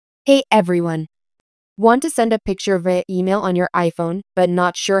Hey everyone! Want to send a picture via email on your iPhone, but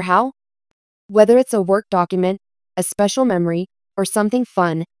not sure how? Whether it's a work document, a special memory, or something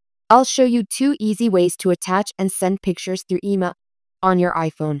fun, I'll show you 2 easy ways to attach and send pictures through email on your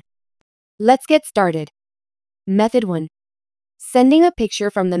iPhone. Let's get started. Method 1. Sending a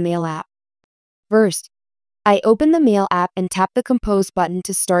picture from the Mail app. First, I open the Mail app and tap the Compose button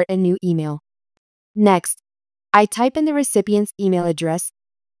to start a new email. Next, I type in the recipient's email address,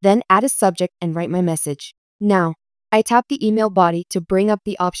 then add a subject and write my message. Now, I tap the email body to bring up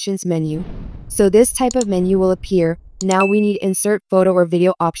the options menu. So this type of menu will appear. Now we need insert photo or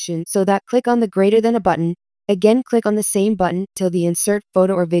video option, so that click on the greater than a button. Again, click on the same button till the insert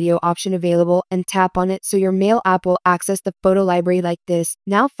photo or video option available and tap on it so your Mail app will access the photo library like this.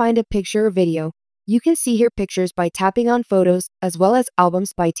 Now find a picture or video. You can see here pictures by tapping on photos as well as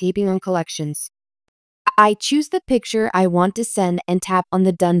albums by tapping on collections. I choose the picture I want to send and tap on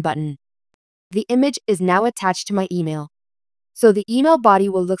the Done button. The image is now attached to my email. So the email body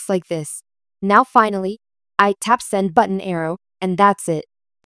will look like this. Now finally, I tap Send button arrow, and that's it.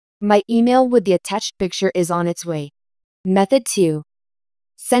 My email with the attached picture is on its way. Method 2.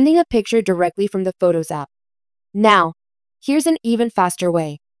 Sending a picture directly from the Photos app. Now, here's an even faster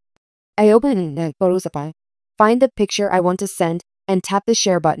way. I open the Photos app, find the picture I want to send, and tap the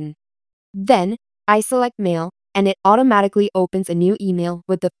Share button. Then, I select Mail, and it automatically opens a new email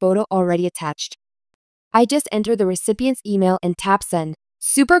with the photo already attached. I just enter the recipient's email and tap Send.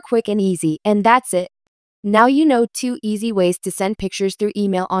 Super quick and easy, and that's it. Now you know 2 easy ways to send pictures through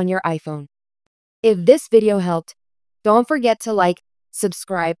email on your iPhone. If this video helped, don't forget to like,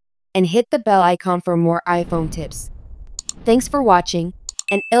 subscribe, and hit the bell icon for more iPhone tips. Thanks for watching,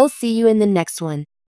 and I'll see you in the next one.